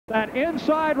That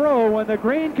inside row, when the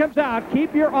green comes out,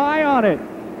 keep your eye on it.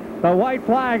 The white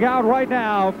flag out right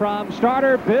now from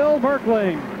starter Bill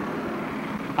Merkling.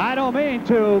 I don't mean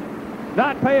to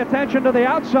not pay attention to the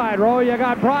outside row. You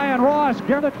got Brian Ross,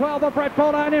 gear the 12 of Brett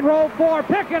Bodine in row 4,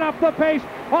 picking up the pace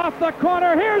off the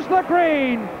corner. Here's the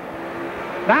green.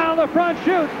 Down the front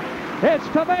chute. It's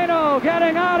Tomeno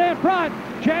getting out in front.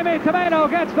 Jamie Tomeno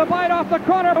gets the bite off the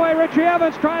corner. Richie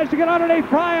Evans tries to get underneath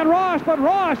Brian Ross, but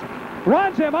Ross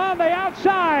runs him on the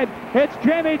outside. It's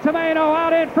Jamie Tomeno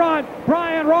out in front.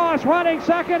 Brian Ross running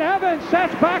second. Evans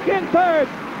sets back in third.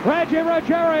 Reggie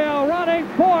Ruggiero running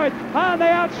fourth on the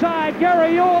outside.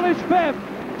 Gary Ewell is fifth.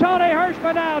 Tony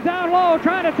Hirschman now down low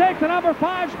trying to take the number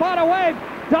 5 spot away.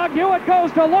 Doug Hewitt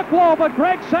goes to look low, but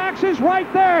Greg Sachs is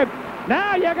right there.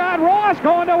 Now you got Ross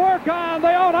going to work on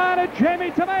the 09 and Jamie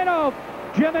Tomeno.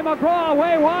 Jimmy McGraw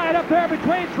way wide up there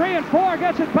between 3 and 4.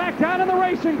 Gets it back down in the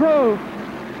racing groove.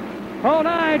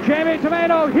 09, Jamie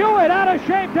Tomeno. Hewitt out of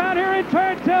shape down here in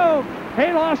turn 2.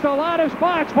 He lost a lot of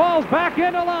spots, falls back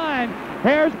into line.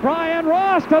 Here's Brian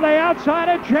Ross to the outside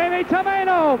of Jamie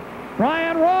Tomeno.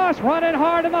 Brian Ross running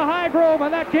hard in the high groove,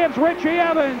 and that gives Richie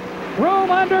Evans room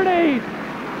underneath.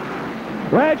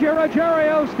 Reggie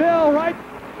Ruggiero still right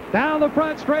down the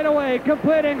front straightaway,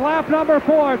 completing lap number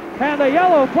 4, and the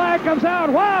yellow flag comes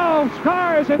out. Wow,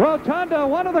 cars in Rotunda,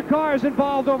 one of the cars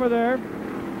involved over there.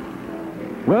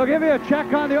 We'll give you a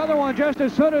check on the other one just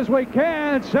as soon as we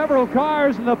can. Several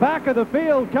cars in the back of the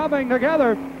field coming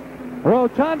together.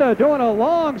 Rotunda doing a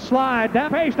long slide down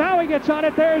pace. Now he gets on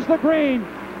it. There's the green.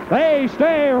 They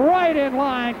stay right in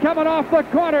line coming off the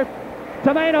corner.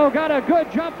 Tomeno got a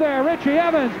good jump there. Richie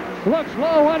Evans looks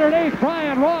low underneath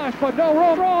Brian Ross, but no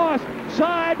room. Ross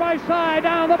side by side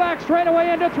down the back straightaway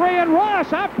into 3, and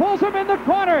Ross out pulls him in the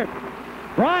corner.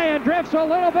 Brian drifts a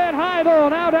little bit high though,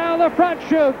 now down the front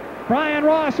chute. Brian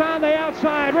Ross on the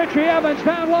outside. Richie Evans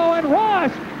down low, and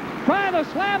Ross trying to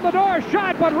slam the door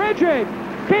shut, but Richie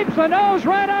keeps the nose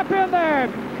right up in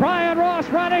there. Brian Ross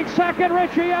running second,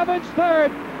 Richie Evans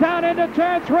third, down into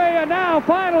turn 3, and now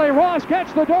finally Ross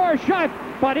gets the door shut,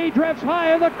 but he drifts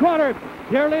high in the corner.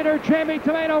 Your leader Jamie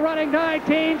Tomeno running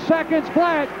 19 seconds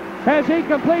flat as he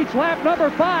completes lap number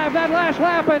 5, that last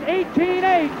lap in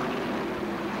 18.8.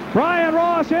 Brian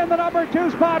Ross in the number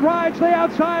 2 spot rides the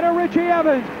outside of Richie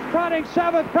Evans. Running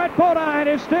 7th, Brett Bodine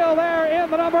is still there in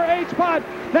the number 8 spot.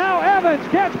 Now Evans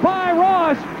gets by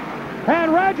Ross,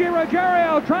 and Reggie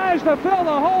Ruggiero tries to fill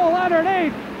the hole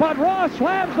underneath, but Ross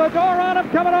slams the door on him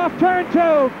coming off turn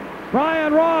 2.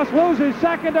 Brian Ross loses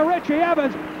second to Richie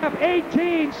Evans,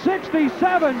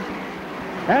 18.67,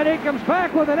 and he comes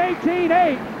back with an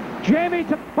 18.8. Jamie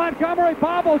Montgomery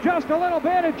bobbled just a little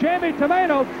bit, and Jamie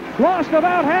Tomeno lost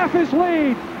about half his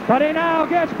lead, but he now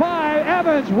gets by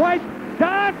Evans. Right,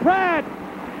 Don Pratt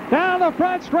down the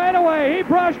front straightaway. He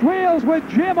brushed wheels with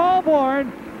Jim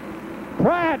Alborn.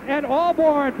 Pratt and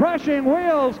Alborn brushing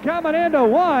wheels coming into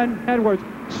 1. Edwards,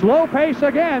 slow pace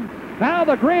again. Now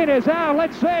the green is out.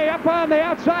 Let's see, up on the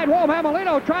outside. Whoa,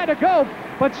 Mamolino tried to go,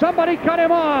 but somebody cut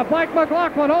him off. Mike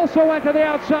McLaughlin also went to the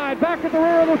outside, back at the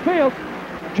rear of the field.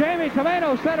 Jamie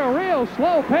Tomeno set a real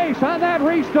slow pace on that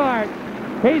restart.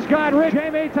 He's got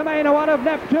Jamie Tomeno out of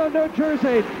Neptune, New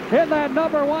Jersey in that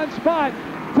number 1 spot.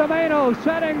 Tomeno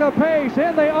setting the pace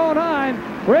in the 09.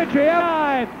 Richie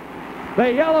Evans.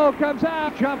 The yellow comes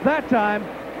out, jump that time.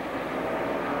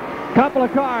 Couple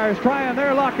of cars trying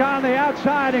their luck on the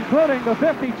outside, including the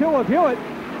 52 of Hewitt,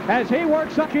 as he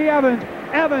works up Richie Evans.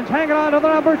 Evans hanging on to the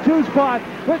number 2 spot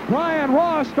with Brian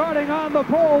Ross starting on the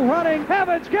pole running.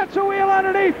 Evans gets a wheel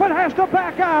underneath but has to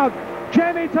back out.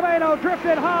 Jamie Tomeno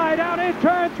drifted high down in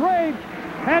turn 3,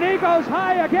 and he goes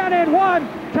high again in 1.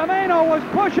 Tomeno was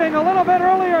pushing a little bit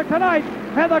earlier tonight,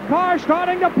 and the car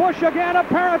starting to push again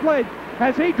apparently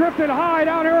as he drifted high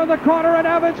down here in the corner, and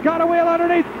Evans got a wheel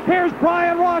underneath. Here's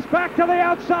Brian Ross back to the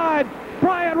outside.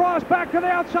 Brian Ross back to the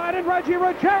outside, and Reggie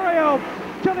Ruggiero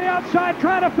to the outside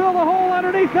trying to fill the hole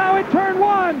underneath now in turn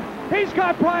 1. He's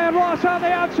got Brian Ross on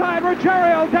the outside,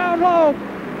 Ruggiero down low.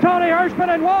 Tony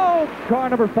Hirschman, and whoa! Car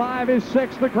number 5 is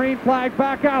 6, the green flag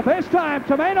back out. This time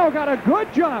Tomeno got a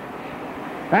good jump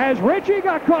as Richie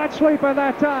got caught sleeping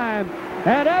that time.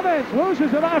 And Evans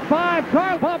loses about 5.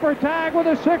 Car bumper tag with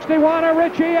a 61 of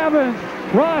Richie Evans.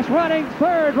 Ross running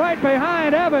third right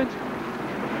behind Evans.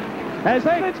 As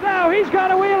they now, he's got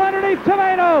a wheel underneath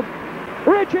Tomeno.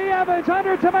 Richie Evans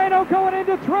under Tomeno going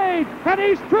into 3, and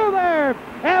he's through there.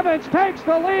 Evans takes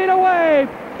the lead away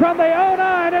from the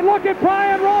 09, and look at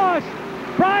Brian Ross.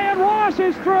 Brian Ross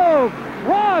is through.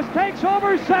 Ross takes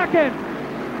over second.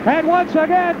 And once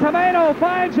again, Tomeno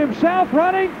finds himself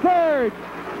running third.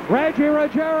 Reggie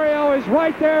Ruggiero is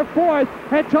right there fourth,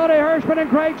 and Tony Hirschman and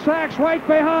Greg Sachs right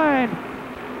behind.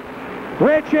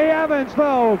 Richie Evans,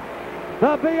 though,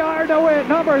 the BR to win,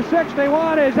 number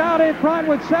 61, is out in front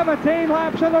with 17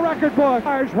 laps in the record book.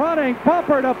 Cars running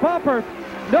bumper to bumper.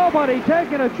 Nobody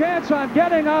taking a chance on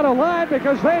getting out of line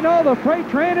because they know the freight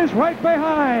train is right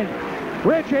behind.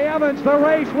 Richie Evans, the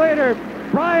race leader.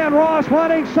 Brian Ross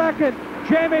running second.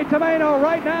 Jamie Tomeno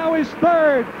right now is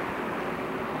third.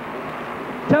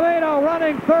 Tomeno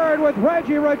running third with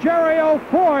Reggie Ruggiero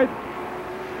fourth.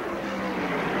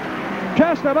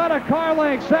 Just about a car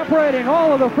length separating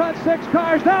all of the front six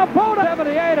cars. Now Boda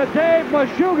 78 of Dave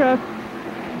Mashuga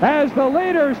as the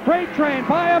leaders freight train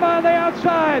by him on the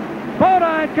outside.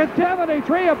 Bodine,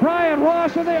 73 of Brian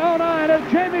Ross in the 09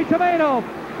 of Jamie Tomeno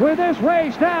with this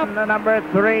race down. In the number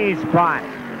 3 spot,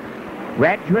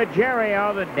 Reg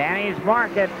Ruggiero, the Danny's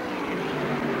Market,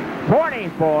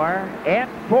 44 in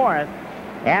fourth.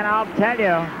 And I'll tell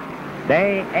you,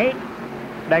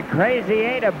 the Crazy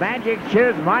Eight of Magic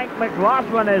Shoes, Mike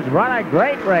McLaughlin, has run a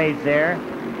great race here.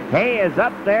 He is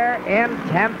up there in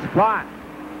 10th spot.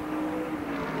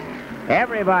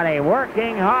 Everybody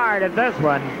working hard at this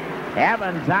one.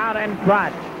 Evans out in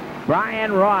front.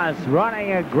 Brian Ross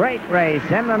running a great race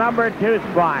in the number 2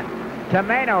 spot.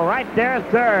 Tomeno right there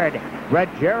third.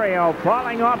 Ruggiero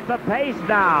falling off the pace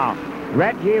now.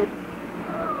 Reggie.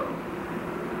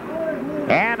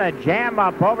 And a jam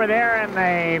up over there in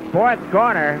the fourth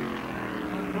corner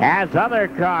as other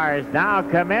cars now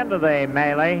come into the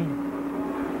melee.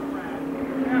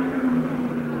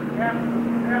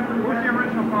 Where's the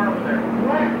original car over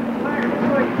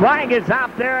there? Flag is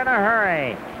out there in a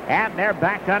hurry. And they're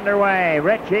back underway.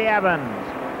 Richie Evans,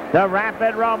 the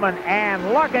Rapid Roman,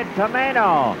 and look at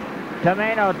Tomeno.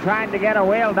 Tomeno trying to get a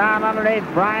wheel down underneath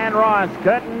Brian Ross.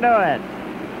 Couldn't do it.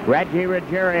 Reggie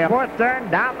Ruggiero, fourth turn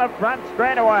down the front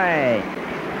straightaway.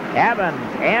 Evans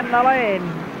in the lead.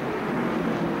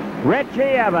 Richie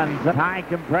Evans, high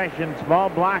compression, small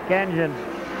block engines,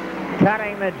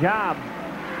 cutting the job,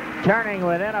 turning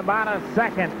within about a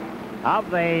second of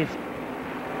the.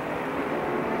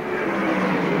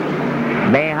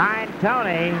 Behind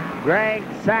Tony, Greg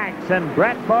Sachs and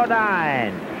Brett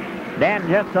Bodine. Then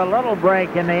just a little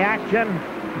break in the action.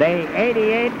 The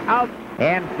 88 out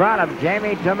in front of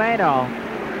Jamie Tomeno.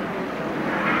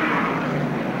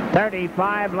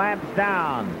 35 laps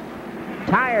down.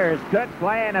 Tires could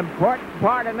play an important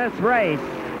part in this race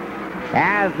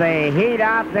as the heat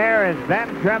out there has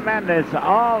been tremendous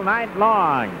all night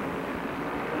long.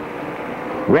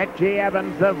 Richie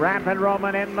Evans, the Rapid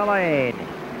Roman, in the lead.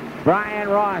 Brian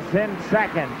Ross in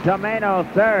second. Tomeno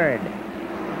third.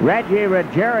 Reggie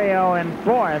Ruggiero in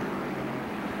fourth.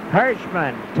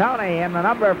 Hirschman, Tony in the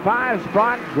number 5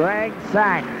 spot. Greg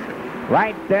Sachs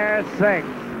right there sixth.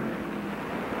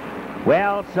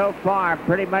 Well, so far,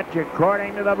 pretty much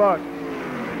according to the book.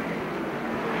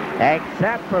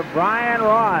 Except for Brian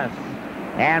Ross.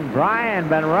 And Brian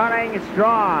been running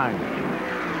strong.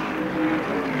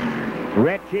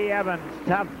 Richie Evans,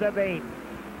 tough to beat.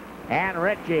 And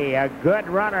Richie, a good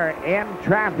runner in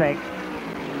traffic.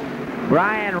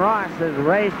 Brian Ross has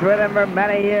raced with him for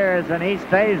many years, and he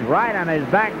stays right on his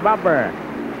back bumper.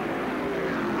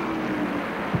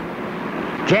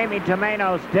 Jamie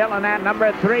Tomeno still in that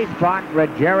number 3 spot.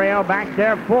 Ruggiero back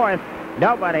there fourth.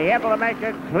 Nobody able to make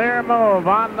a clear move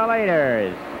on the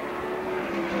leaders.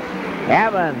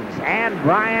 Evans and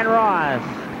Brian Ross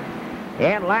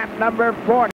in lap number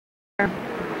 40.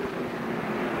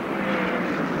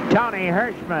 Tony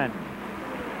Hirschman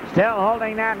still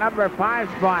holding that number 5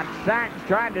 spot. Sachs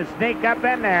trying to sneak up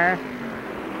in there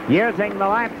using the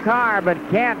lap car, but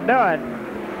can't do it.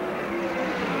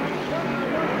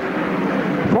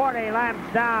 40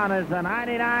 laps down is the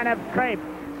 99 of Crepe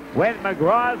with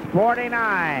McGraw's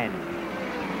 49.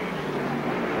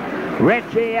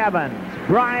 Richie Evans,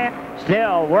 Bryant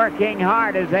still working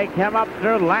hard as they come up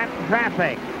through lap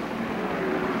traffic.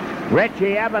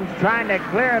 Richie Evans trying to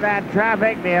clear that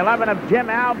traffic, the 11 of Jim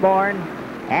Alborn,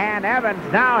 and Evans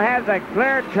now has a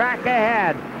clear track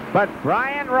ahead, but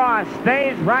Brian Ross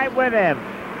stays right with him.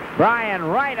 Brian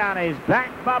right on his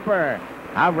back bumper.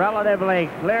 A relatively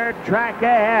clear track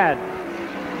ahead.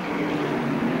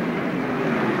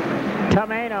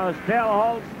 Tomeno still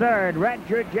holds third. Reg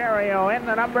Ruggiero in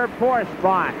the number 4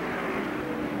 spot.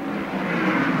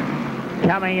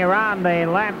 Coming around the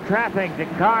lap traffic, the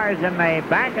cars in the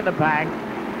back of the pack.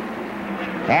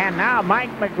 And now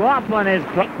Mike McLaughlin is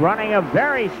running a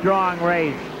very strong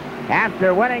race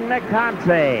after winning the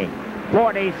Conce.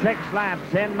 46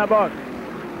 laps in the book.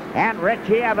 And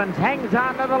Richie Evans hangs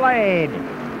on to the lead.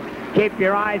 Keep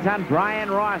your eyes on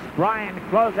Brian Ross. Brian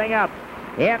closing up.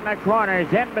 in the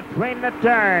corners, in between the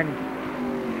turns.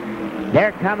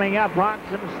 They're coming up on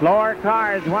some slower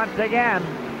cars once again.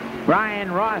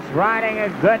 Brian Ross riding a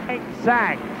good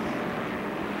sack.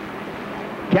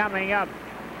 Coming up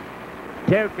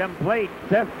to complete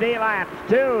 50 laps,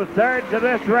 2/3 of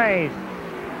this race.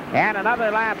 And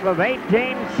another lap of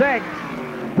 18.6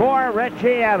 for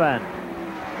Richie Evans.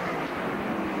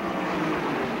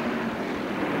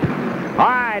 All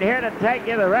right, here to take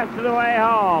you the rest of the way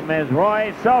home is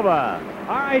Roy Soba.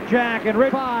 All right, Jack, and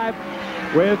Rick 5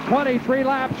 with 23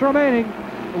 laps remaining.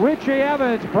 Richie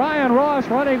Evans, Brian Ross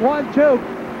running 1-2.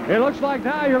 It looks like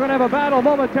now you're going to have a battle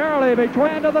momentarily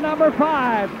between the number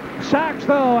 5. Sachs,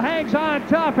 though, hangs on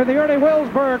tough in the Ernie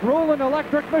Wilsberg Ruland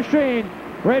Electric Machine.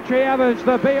 Richie Evans,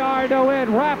 the BR to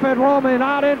win. Rapid Roman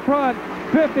out in front.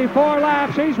 54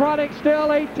 laps. He's running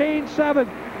still 18.7.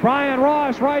 Brian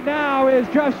Ross right now is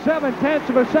just 0.7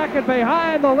 of a second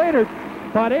behind the leader,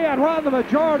 but he had run the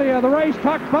majority of the race,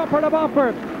 tucked bumper to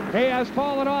bumper. He has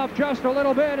fallen off just a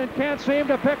little bit and can't seem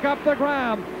to pick up the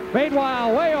ground.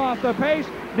 Meanwhile, way off the pace,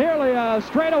 nearly a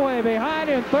straightaway behind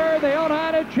in third, the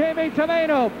United Jamie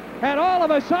Tomeno. And all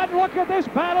of a sudden, look at this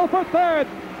battle for third.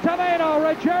 Tomeno,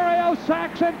 Ruggiero,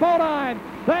 Sachs, and Bodine.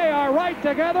 They are right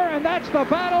together, and that's the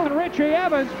battle. And Richie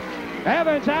Evans.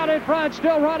 Evans out in front,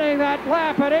 still running that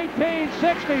lap at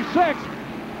 18.66.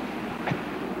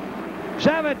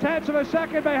 0.7 of a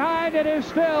second behind. It is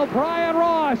still Brian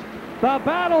Ross. The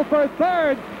battle for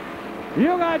third.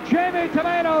 You got Jamie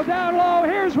Tomeno down low.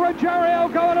 Here's Ruggiero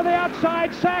going to the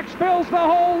outside. Sachs fills the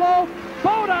hole low.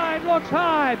 Bodine looks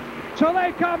high. So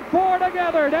they come four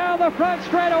together down the front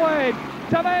straightaway.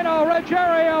 Tomeno,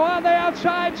 Ruggiero on the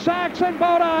outside. Sachs and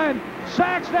Bodine.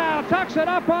 Sachs now tucks it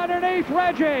up underneath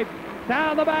Reggie.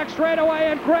 Down the back straightaway,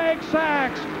 and Greg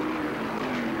Sachs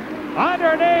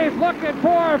underneath, looking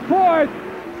for fourth.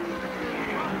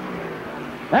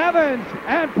 Evans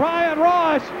and Brian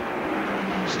Ross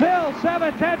still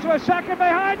 0.7 of a second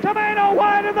behind. Tomeno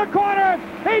wide in the corner.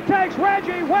 He takes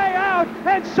Reggie way out,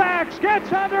 and Sachs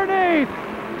gets underneath.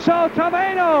 So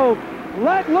Tomeno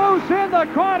let loose in the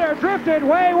corner, drifted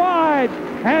way wide,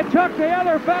 and took the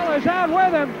other fellas out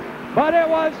with him. But it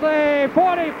was the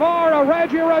 44 of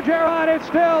Reggie Ruggiero, and it's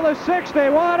still the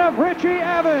 61 of Richie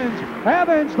Evans.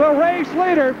 Evans, the race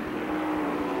leader,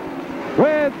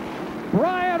 with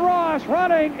Brian Ross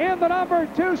running in the number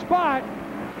 2 spot.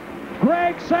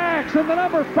 Greg Sachs in the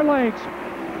number 4 lengths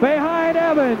behind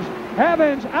Evans.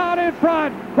 Evans out in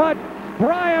front, but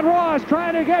Brian Ross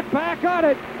trying to get back on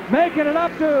it, making it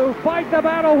up to fight the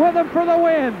battle with him for the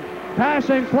win.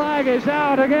 Passing flag is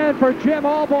out again for Jim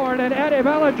Alborn and Eddie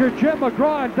Bellinger, Jim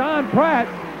McGraw, and Don Pratt.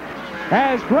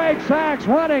 As Greg Sachs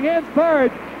running in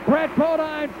third. Brett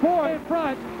Bodine 4 in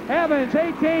front. Evans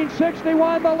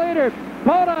 18.61 the leader.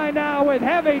 Bodine now with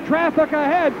heavy traffic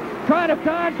ahead, trying to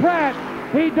Don Pratt.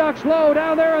 He ducks low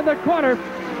down there in the corner.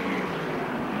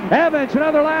 Evans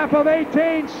another lap of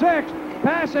 18.6.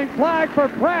 Passing flag for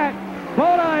Pratt.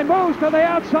 Bodine moves to the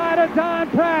outside of Don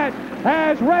Pratt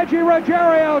as Reggie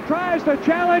Ruggiero tries to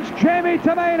challenge Jamie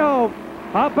Tomeno.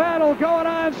 A battle going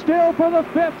on still for the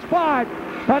 5th spot,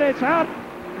 but it's out.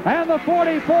 And the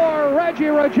 44, Reggie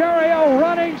Ruggiero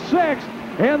running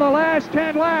 6th in the last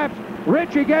 10 laps.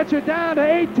 Richie gets it down to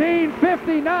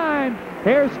 18.59.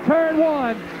 Here's turn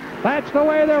 1. That's the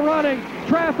way they're running.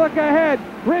 Traffic ahead.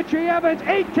 Richie Evans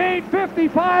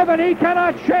 18.55, and he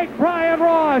cannot shake Brian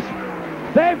Ross.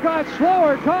 They've got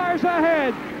slower cars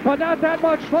ahead, but not that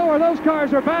much slower. Those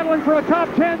cars are battling for a top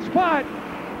 10 spot.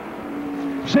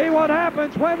 See what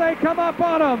happens when they come up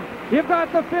on them. You've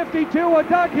got the 52 of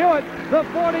Doug Hewitt, the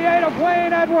 48 of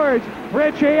Wayne Edwards.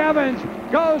 Richie Evans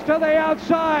goes to the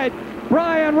outside.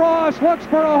 Brian Ross looks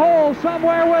for a hole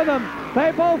somewhere with him.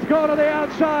 They both go to the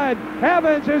outside.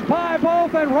 Evans is by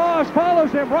both, and Ross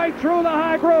follows him right through the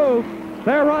high groove.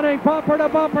 They're running bumper to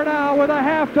bumper now with a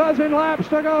half dozen laps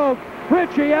to go.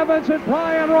 Richie Evans and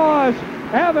Brian Ross.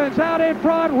 Evans out in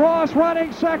front, Ross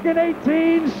running second,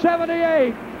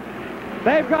 18.78.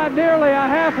 They've got nearly a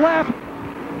half lap.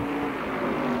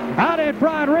 Out in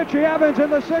front, Richie Evans in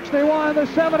the 61, the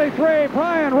 73.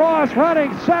 Brian Ross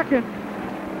running second.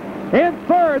 In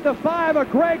third, the 5 of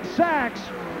Greg Sachs.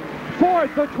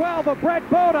 Fourth, the 12 of Brett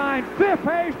Bodine. Fifth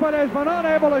pace, but has been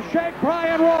unable to shake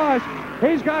Brian Ross.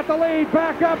 He's got the lead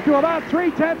back up to about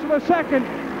 0.3 of a second.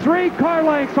 3 car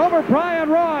lengths over Brian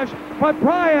Ross, but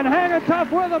Brian hanging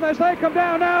tough with him as they come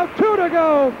down now. 2 to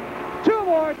go. 2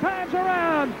 more times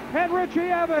around, and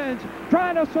Richie Evans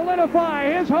trying to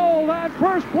solidify his hold on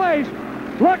first place,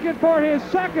 looking for his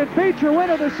second feature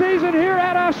win of the season here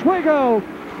at Oswego.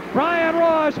 Brian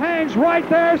Ross hangs right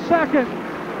there second.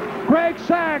 Greg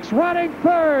Sachs running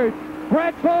third.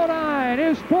 Brett Bodine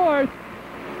is fourth.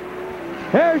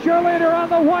 Here's your leader on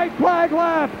the white flag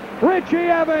lap. Richie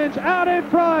Evans out in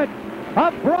front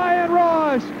of Brian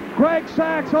Ross. Greg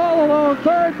Sachs all alone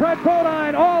third. Brett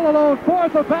Bodine all alone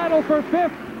fourth. A battle for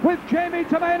fifth with Jamie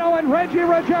Tomeno and Reggie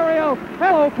Ruggiero.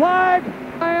 Hello flag,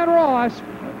 Brian Ross.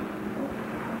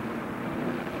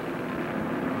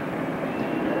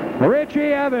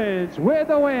 Richie Evans with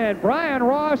the win. Brian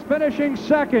Ross finishing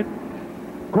second.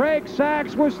 Greg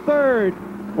Sachs was third.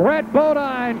 Brett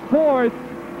Bodine fourth.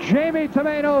 Jamie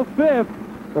Tomeno fifth.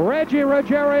 Reggie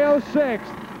Ruggiero sixth.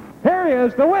 Here he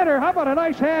is, the winner. How about a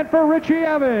nice hand for Richie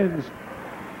Evans?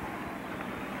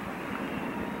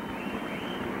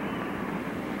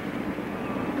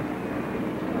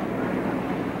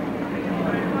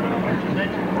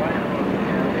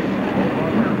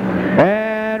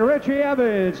 And Richie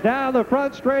Evans down the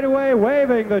front straightaway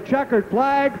waving the checkered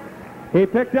flag. He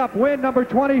picked up win number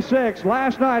 26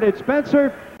 last night at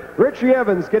Spencer. Richie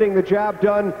Evans getting the job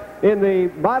done in the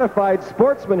modified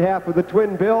sportsman half of the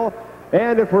twin bill.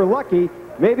 And if we're lucky,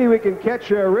 maybe we can catch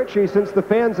Richie, since the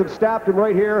fans have stopped him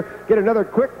right here, get another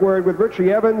quick word with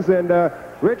Richie Evans. And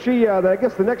Richie, I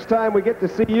guess the next time we get to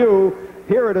see you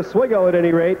here at Oswego at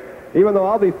any rate, even though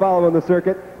I'll be following the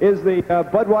circuit, is the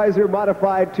Budweiser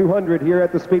Modified 200 here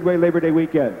at the Speedway Labor Day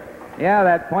weekend. Yeah,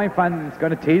 that point fund is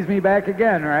going to tease me back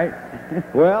again, right?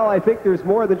 Well, I think there's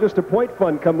more than just a point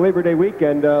fund come Labor Day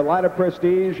weekend. A lot of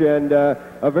prestige and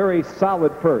a very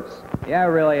solid purse. Yeah,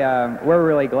 really, we're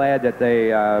really glad that they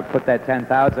put that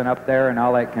 $10,000 up there and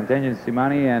all that contingency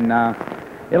money, and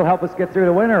it'll help us get through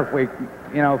the winter if we,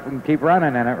 if we can keep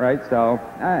running in it, right? So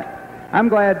I'm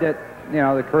glad that, the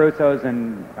Carusos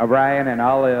and O'Brien and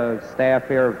all the staff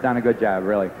here have done a good job,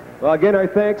 really. Well, again, our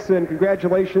thanks and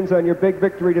congratulations on your big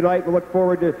victory tonight. We look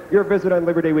forward to your visit on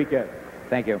Labor Day weekend.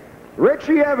 Thank you.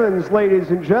 Richie Evans,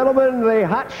 ladies and gentlemen, the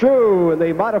hot shoe in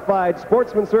the modified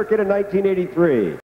sportsman circuit in 1983.